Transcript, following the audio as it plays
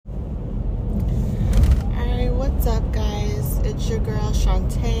your girl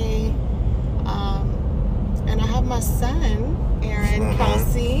Shantae, and I have my son Aaron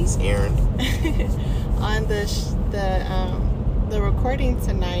Kelsey. It's Aaron on the recording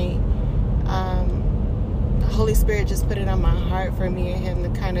tonight. The Holy Spirit just put it on my heart for me and him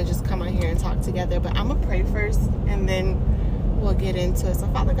to kind of just come on here and talk together. But I'm gonna pray first, and then we'll get into it. So,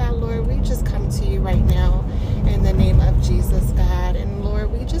 Father God, Lord, we just come to you right now in the name of Jesus, God. And Lord,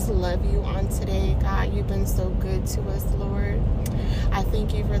 we just love you on today, God. You've been so good to us, Lord. I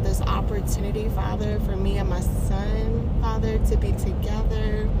thank you for this opportunity, Father, for me and my son, Father, to be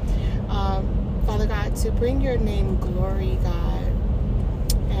together. Father God, to bring your name glory, God.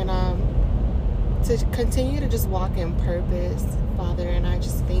 And to continue to just walk in purpose, Father. And I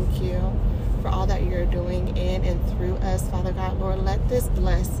just thank you for all that you're doing in and through us, Father God. Lord, let this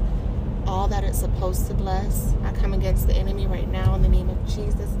bless all that it's supposed to bless. I come against the enemy right now in the name of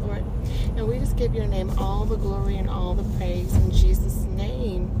Jesus, Lord. And we just give your name all the glory and all the praise in Jesus'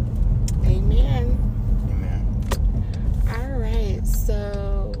 name. Amen. Amen. All right,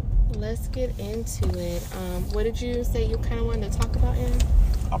 so let's get into it. What did you say you kind of wanted to talk about, Aaron?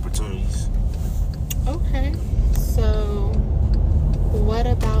 Opportunities. Okay, so what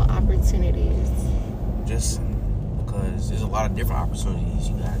about opportunities? Just because there's a lot of different opportunities.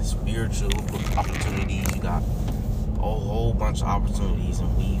 You got spiritual opportunities. You got a whole bunch of opportunities.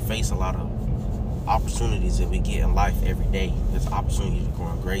 And we face a lot of opportunities that we get in life every day. There's an opportunity to grow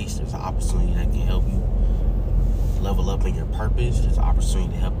in grace. There's an opportunity that can help you level up in your purpose. There's an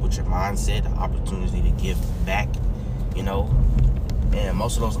opportunity to help with your mindset. An opportunity to give back, you know. And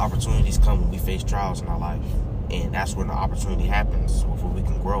most of those opportunities come when we face trials in our life. And that's when the opportunity happens, where we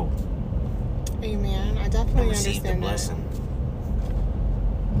can grow. Amen. I definitely receive understand the blessing.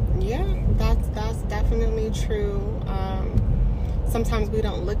 That. Yeah, that's definitely true. Sometimes we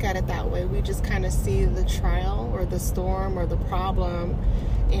don't look at it that way. We just kind of see the trial or the storm or the problem,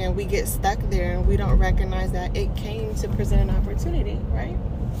 and we get stuck there, and we don't recognize that it came to present an opportunity, right?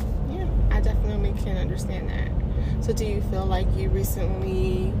 Yeah, I definitely can understand that. So do you feel like you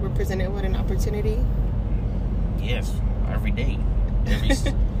recently were presented with an opportunity? Yes, every day.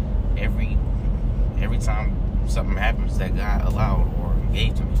 Every time something happens that God allowed or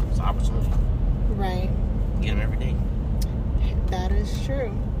gave to me, it's an opportunity. Right. Get them every day. That is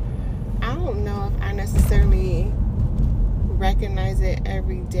true. I don't know if I necessarily recognize it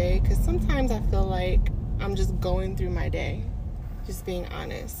every day, because sometimes I feel like I'm just going through my day, just being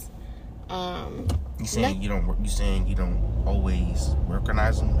honest. You saying you don't always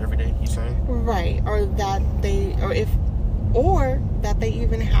recognize them every day? You saying? Right, or that they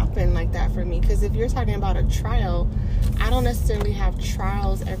even happen like that for me. Because if you're talking about a trial, I don't necessarily have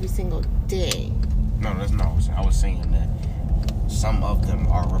trials every single day. No, that's not what I was saying. I was saying that some of them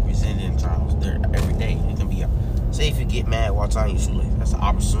are represented in trials. They're every day. It can be say if you get mad while tying your shoelace, that's an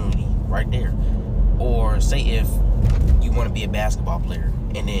opportunity right there. Or say if you want to be a basketball player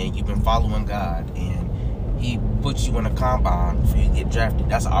and then you've been following God and He puts you in a combine for you to get drafted,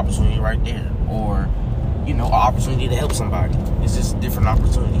 that's an opportunity right there. Or, you know, an opportunity to help somebody. It's just different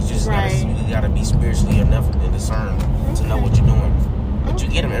opportunities. You just gotta be spiritually enough and discern to know what you're doing. But you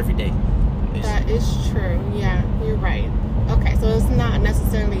get them every day. That is true. Yeah, you're right. Okay, so it's not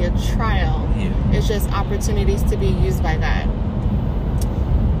necessarily a trial. Yeah. It's just opportunities to be used by God.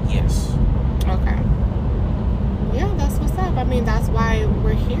 Yes. Okay. Yeah, that's what's up. I mean, that's why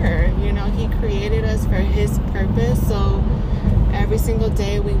we're here. You know, He created us for His purpose. So every single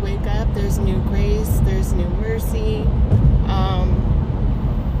day we wake up, there's new grace, there's new mercy.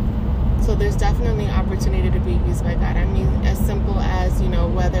 So there's definitely opportunity to be used by God. I mean, as simple as, you know,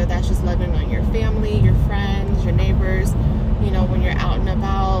 whether that's just loving on your family, your friends, your neighbors, you know, when you're out and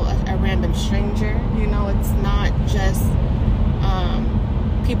about, a random stranger, you know, it's not just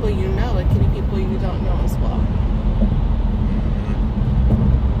people you know. It can be people you don't know as well.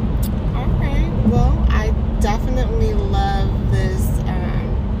 All right. Well, I definitely love this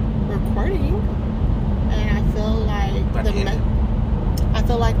recording, and I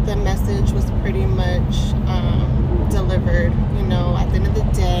feel like the message was pretty much delivered. You know, at the end of the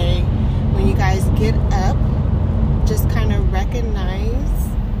day, when you guys get up, just kind of recognize,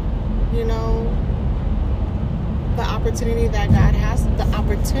 you know, the opportunities that God has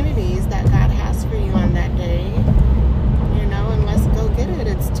for you on that day, you know, and let's go get it.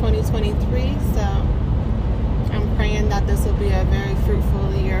 It's 2023, so I'm praying that this will be a very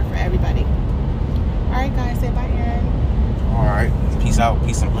fruitful year for everybody. All right, guys, say bye, Aaron. All right, peace out,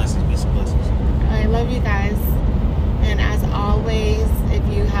 peace and blessings, peace and blessings. I love you guys, and as always, if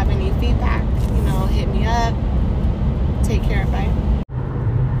you have any feedback, you know, hit me up. Take care, bye.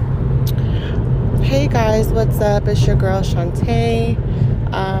 Hey guys, what's up? It's your girl Shantae.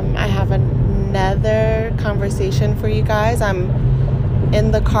 I have another conversation for you guys. I'm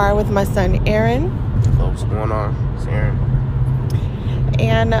in the car with my son Aaron. So what's going on? It's Aaron.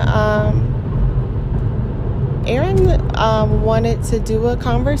 And Aaron wanted to do a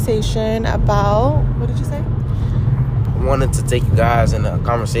conversation about, what did you say? I wanted to take you guys in a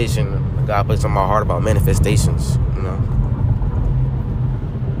conversation God placed on my heart about manifestations, you know.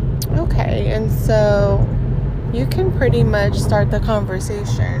 Okay, and so you can pretty much start the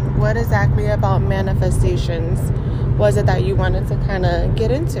conversation. What exactly about manifestations was it that you wanted to kind of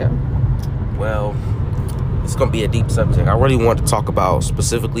get into? Well, it's going to be a deep subject. I really want to talk about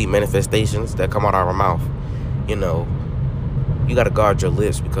specifically manifestations that come out of our mouth. You know, you got to guard your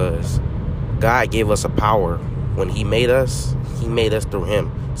lips because God gave us a power. When He made us through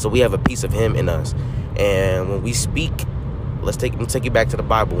Him. So we have a piece of Him in us. And when we speak, let me take you back to the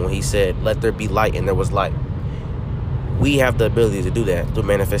Bible when He said, let there be light, and there was light. We have the ability to do that through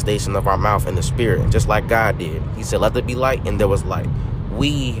manifestation of our mouth and the Spirit, just like God did. He said, let there be light, and there was light.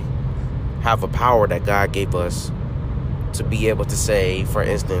 We have a power that God gave us to be able to say, for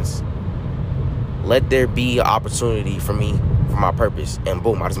instance, let there be an opportunity for me, for my purpose. And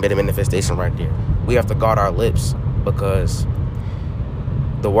boom, I just made a manifestation right there. We have to guard our lips because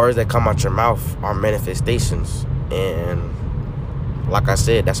the words that come out your mouth are manifestations. And like I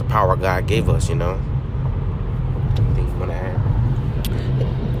said, that's a power God gave us, you know. Anything you want to add?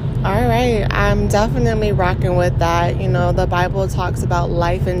 All right, I'm definitely rocking with that. You know, the Bible talks about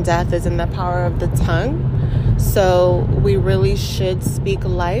life and death is in the power of the tongue. So we really should speak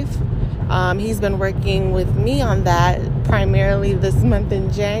life. He's been working with me on that primarily this month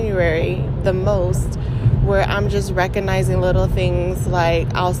in January the most, where I'm just recognizing little things like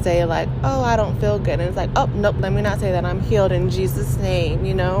I'll say like, oh, I don't feel good. And it's like, oh, nope, let me not say that. I'm healed in Jesus' name,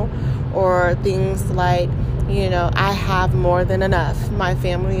 you know, or things like, you know, I have more than enough. My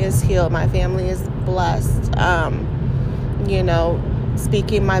family is healed. My family is blessed. You know,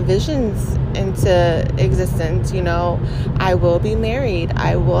 speaking my visions into existence. You know, I will be married.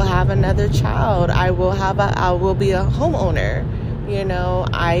 I will have another child. I will be a homeowner. You know,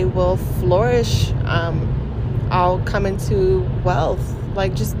 I will flourish. I'll come into wealth,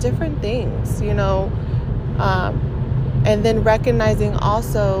 like just different things, you know. And then recognizing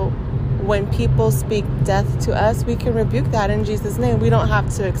also when people speak death to us, we can rebuke that in Jesus' name. We don't have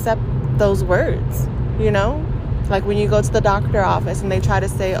to accept those words, you know. Like when you go to the doctor office and they try to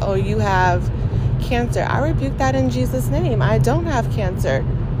say, oh, you have cancer. I rebuke that in Jesus' name. I don't have cancer.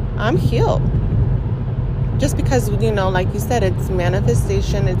 I'm healed. Just because, you know, like you said, it's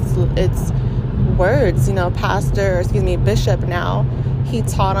manifestation, it's words, you know, Bishop now, he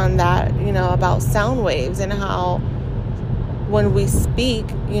taught on that, you know, about sound waves and how when we speak,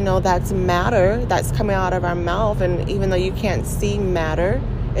 you know, that's matter that's coming out of our mouth. And even though you can't see matter,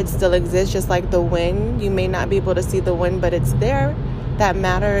 it still exists, just like the wind. You may not be able to see the wind, but it's there. That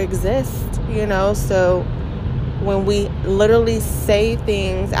matter exists, you know. So when we literally say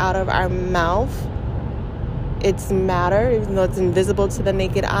things out of our mouth, it's matter, even though it's invisible to the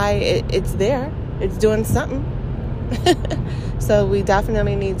naked eye, it's there. It's doing something. So we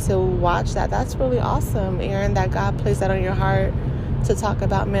definitely need to watch that. That's really awesome, Aaron, that God placed that on your heart to talk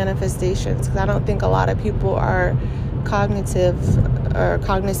about manifestations. Because I don't think a lot of people are cognizant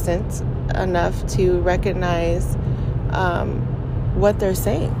enough to recognize what they're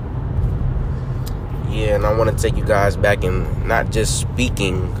saying. Yeah, and I want to take you guys back in not just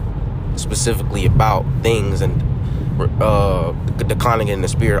speaking specifically about things and declining in the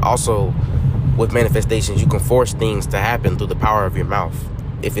spirit. Also, with manifestations, you can force things to happen through the power of your mouth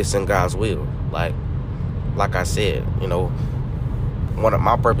if it's in God's will. Like I said, you know, one of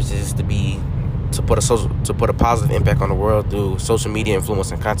my purposes is to put a positive impact on the world through social media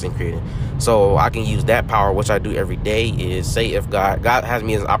influence and content creating. So I can use that power, which I do every day, is say if God has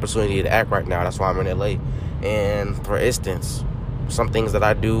me as an opportunity to act right now. That's why I'm in LA. And for instance, some things that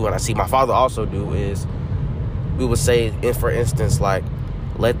I do and I see my father also do is we would say, for instance, like,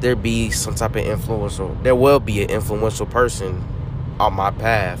 let there be some type of influential, there will be an influential person on my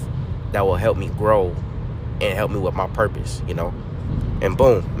path that will help me grow and help me with my purpose, you know. And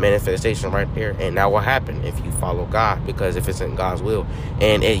boom, manifestation right there. And that will happen if you follow God, because if it's in God's will.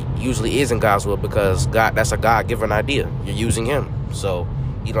 And it usually is in God's will because God, that's a God-given idea. You're using Him. So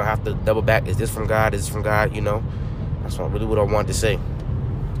you don't have to double back. Is this from God? Is this from God? You know, that's what I wanted to say.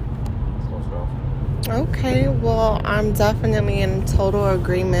 Okay, well, I'm definitely in total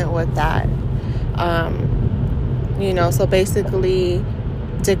agreement with that. You know, so basically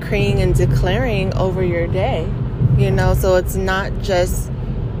decreeing and declaring over your day, you know, so it's not just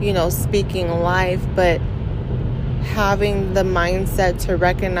speaking life, but having the mindset to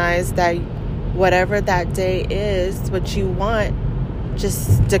recognize that whatever that day is, what you want,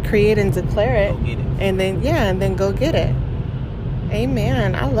 just decree it and declare it. Go get it. And then go get it.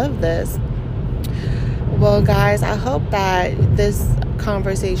 Amen. I love this. Well, guys, I hope that this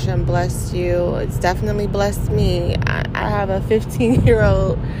conversation blessed you. It's definitely blessed me. I have a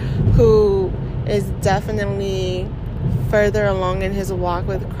 15-year-old who is definitely further along in his walk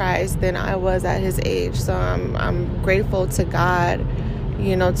with Christ than I was at his age. So I'm grateful to God,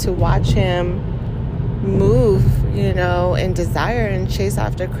 to watch him move, and desire and chase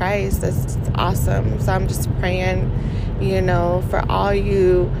after Christ. That's awesome. So I'm just praying, for all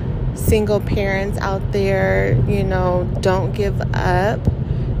you single parents out there, don't give up,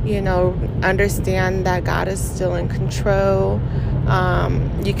 understand that God is still in control.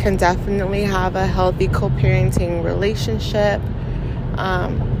 You can definitely have a healthy co-parenting relationship.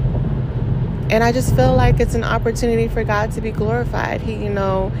 And I just feel like it's an opportunity for God to be glorified.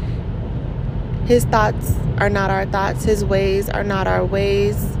 His thoughts are not our thoughts. His ways are not our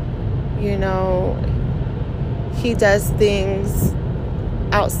ways. He does things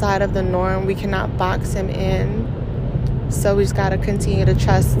outside of the norm. We cannot box him in. So we just got to continue to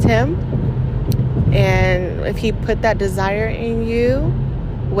trust him. And if he put that desire in you,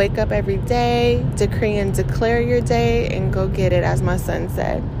 wake up every day, decree and declare your day, and go get it, as my son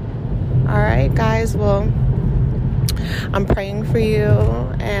said. All right, guys. Well, I'm praying for you.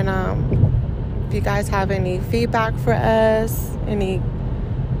 And if you guys have any feedback for us, any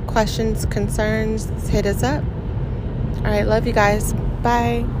questions, concerns, hit us up. All right. Love you guys.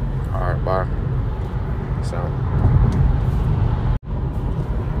 Bye. All right, bye.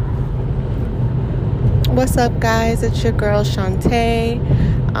 What's up, guys? It's your girl Shantae.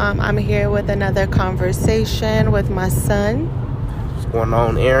 I'm here with another conversation with my son. What's going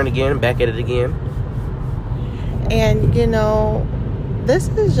on, Aaron? Again, back at it again. And this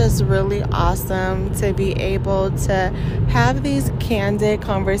is just really awesome to be able to have these candid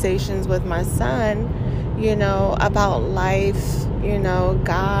conversations with my son, about life,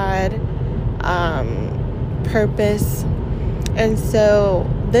 God, purpose. And so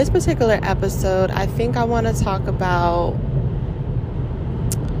this particular episode, I think I want to talk about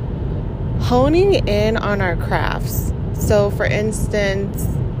honing in on our crafts. So for instance,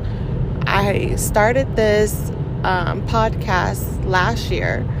 I started this podcast last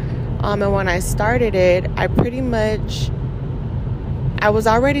year. And when I started it, I was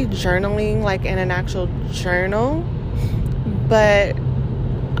already journaling, like in an actual journal. But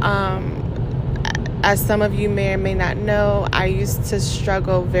as some of you may or may not know, I used to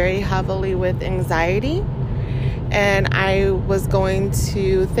struggle very heavily with anxiety. And I was going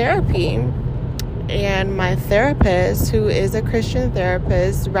to therapy. And my therapist, who is a Christian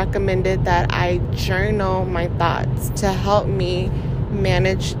therapist, recommended that I journal my thoughts to help me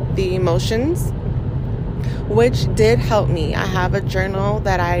manage the emotions, which did help me. I have a journal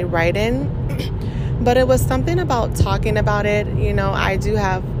that I write in, but it was something about talking about it. I do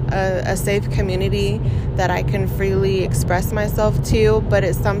have a safe community that I can freely express myself to, but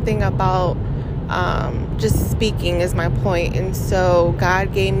it's something about just speaking is my point. And so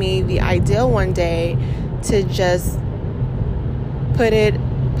God gave me the idea one day to just put it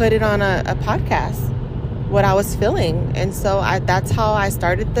on a podcast, what I was feeling. And so that's how I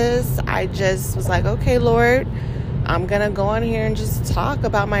started this. I just was like, okay, Lord, I'm going to go on here and just talk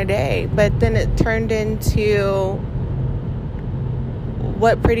about my day. But then it turned into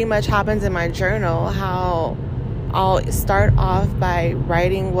what pretty much happens in my journal, how I'll start off by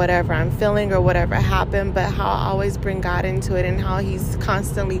writing whatever I'm feeling or whatever happened, but how I always bring God into it and how he's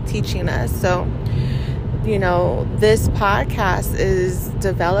constantly teaching us. So, this podcast is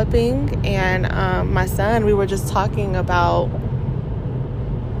developing, and my son, we were just talking about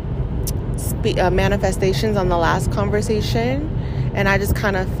manifestations on the last conversation, and I just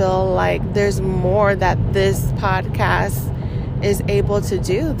kind of feel like there's more that this podcast is able to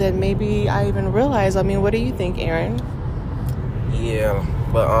do than maybe I even realize. I mean, what do you think, Aaron? Yeah,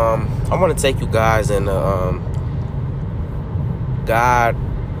 but I want to take you guys in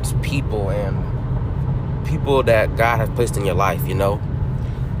God's people and people that God has placed in your life.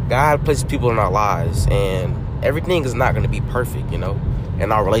 God places people in our lives, and everything is not going to be perfect, in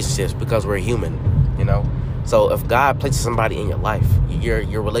our relationships, because we're human, So if God places somebody in your life,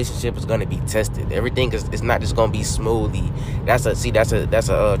 your relationship is going to be tested. Everything is not just going to be smoothly. That's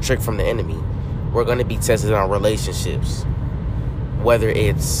a trick from the enemy. We're going to be tested in our relationships, whether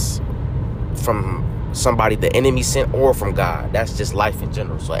it's from somebody the enemy sent or from God. That's just life in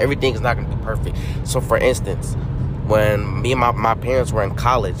general. So everything is not going to be perfect. So for instance, when me and my parents were in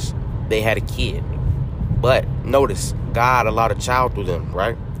college, they had a kid. But notice, God allowed a child through them,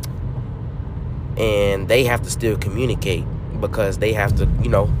 right? And they have to still communicate because they have to,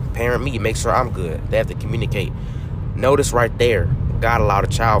 parent me, make sure I'm good. They have to communicate. Notice right there, God allowed a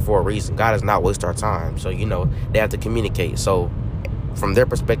child for a reason. God does not waste our time. So, they have to communicate. So from their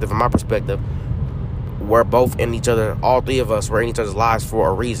perspective, from my perspective, we're both in each other. All three of us were in each other's lives for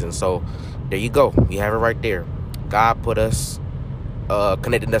a reason. So there you go. You have it right there. God put us,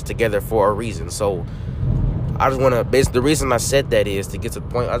 connected us together for a reason. So I just want to, basically, the reason I said that is to get to the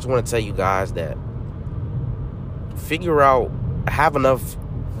point. I just want to tell you guys that figure out, have enough,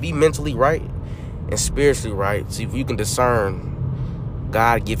 be mentally right and spiritually right. See if you can discern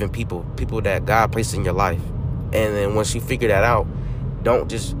God-given people that God placed in your life. And then once you figure that out,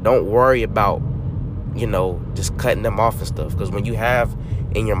 don't worry about, just cutting them off and stuff. Because when you have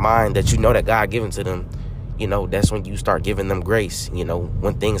in your mind that that God given to them, that's when you start giving them grace.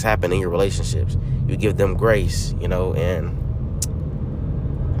 When things happen in your relationships, you give them grace, and I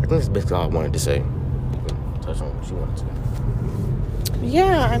think that's basically all I wanted to say. You can touch on what you wanted to.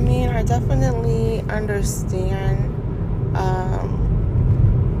 Yeah, I mean, I definitely understand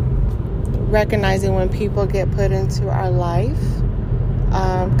recognizing when people get put into our life.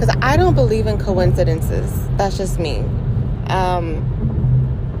 Because I don't believe in coincidences. That's just me.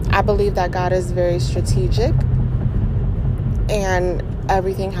 I believe that God is very strategic and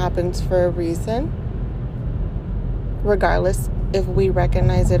everything happens for a reason, regardless if we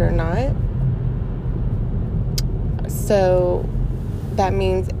recognize it or not. So that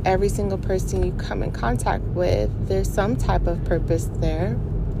means every single person you come in contact with, there's some type of purpose there.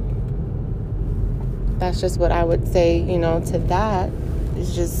 That's just what I would say, to that.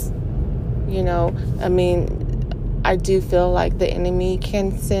 It's just, I mean, I do feel like the enemy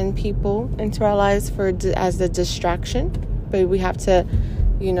can send people into our lives as a distraction, but we have to,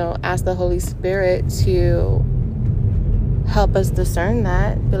 ask the Holy Spirit to help us discern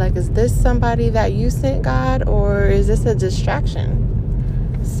that. Be like, is this somebody that you sent, God, or is this a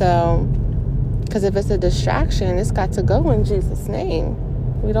distraction? So, because if it's a distraction, it's got to go in Jesus'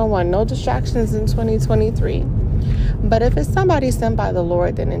 name. We don't want no distractions in 2023. But if it's somebody sent by the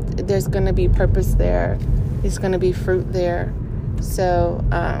Lord, then there's going to be purpose there. It's going to be fruit there. So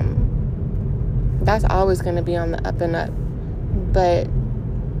that's always going to be on the up and up.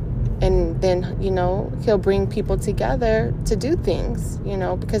 And then, he'll bring people together to do things,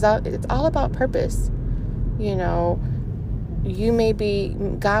 because it's all about purpose.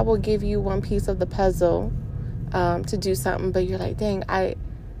 God will give you one piece of the puzzle to do something, but you're like, dang, I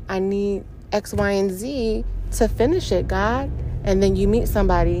need X, Y, and Z to finish it, God. And then you meet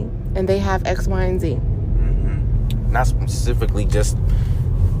somebody and they have X, Y, and Z. Not specifically just,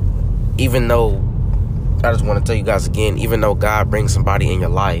 even though, I just want to tell you guys again, even though God brings somebody in your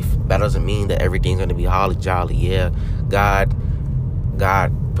life, that doesn't mean that everything's going to be holly jolly. Yeah, God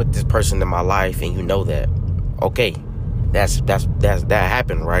put this person in my life, and that. Okay, that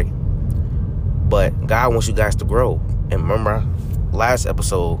happened, right? But God wants you guys to grow. And remember, last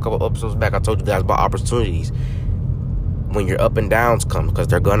episode, a couple episodes back, I told you guys about opportunities. When your up and downs come, because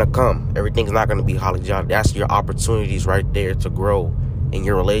they're gonna come, everything's not gonna be holly jolly. That's your opportunities right there to grow in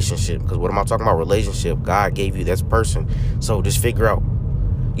your relationship. Because what am I talking about? Relationship. God gave you this person, so just figure out.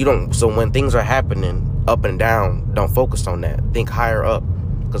 So when things are happening up and down, don't focus on that. Think higher up,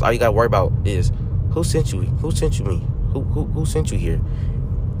 because all you gotta worry about is who sent you? Who sent you me? Who sent you here?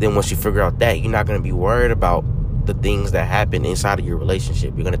 Then once you figure out that, you're not gonna be worried about the things that happen inside of your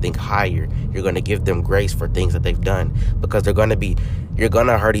relationship. You're going to think higher. You're going to give them grace for things that they've done, because you're going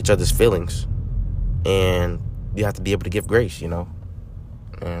to hurt each other's feelings, and you have to be able to give grace,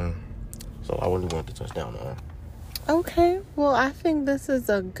 And so I really wanted to touch down on that. Okay. Well, I think this is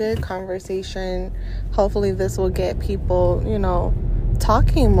a good conversation. Hopefully this will get people,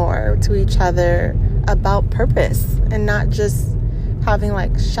 talking more to each other about purpose and not just having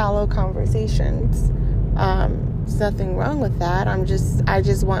like shallow conversations. There's nothing wrong with that. I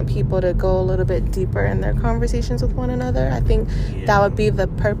just want people to go a little bit deeper in their conversations with one another. I think that would be the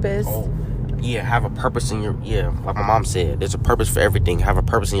purpose. Have a purpose in your, like my mom said, there's a purpose for everything. Have a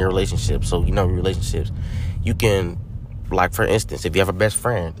purpose in your relationship. So, relationships, you can, like, for instance, if you have a best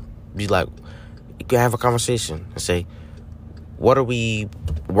friend, be like, you can have a conversation and say, what are we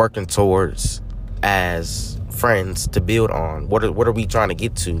working towards as friends to build on? What are we trying to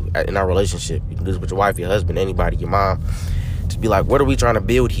get to in our relationship? You can do this with your wife, your husband, anybody, your mom. To be like, what are we trying to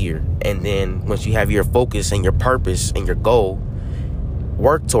build here? And then once you have your focus and your purpose and your goal,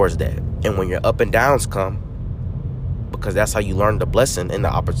 work towards that. And when your up and downs come, because that's how you learn the blessing and the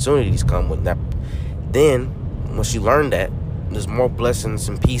opportunities come with that, then once you learn that, there's more blessings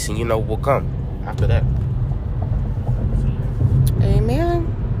and peace, and will come after that. Amen.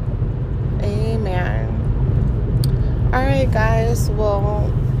 All right, guys.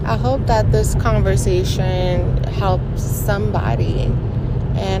 Well, I hope that this conversation helps somebody,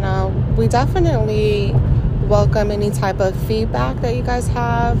 and we definitely welcome any type of feedback that you guys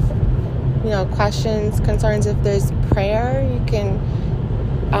have. Questions, concerns. If there's prayer, you can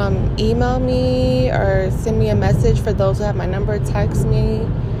email me or send me a message. For those who have my number, text me.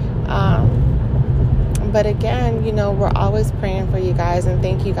 But again, we're always praying for you guys, and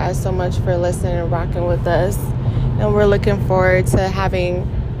thank you guys so much for listening and rocking with us. And we're looking forward to having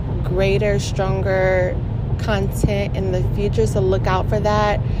greater, stronger content in the future, so look out for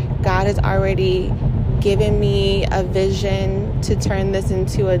that. God has already given me a vision to turn this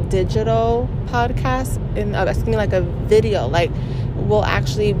into a digital podcast, and like a video. Like, we'll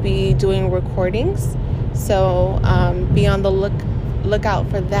actually be doing recordings, so be on the lookout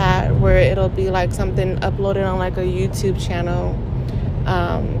for that, where it'll be like something uploaded on like a YouTube channel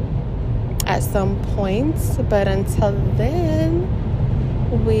at some point. But until then,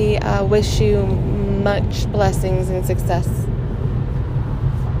 we wish you much blessings and success.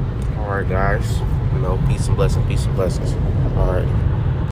 All right, guys. Peace and blessings. All right.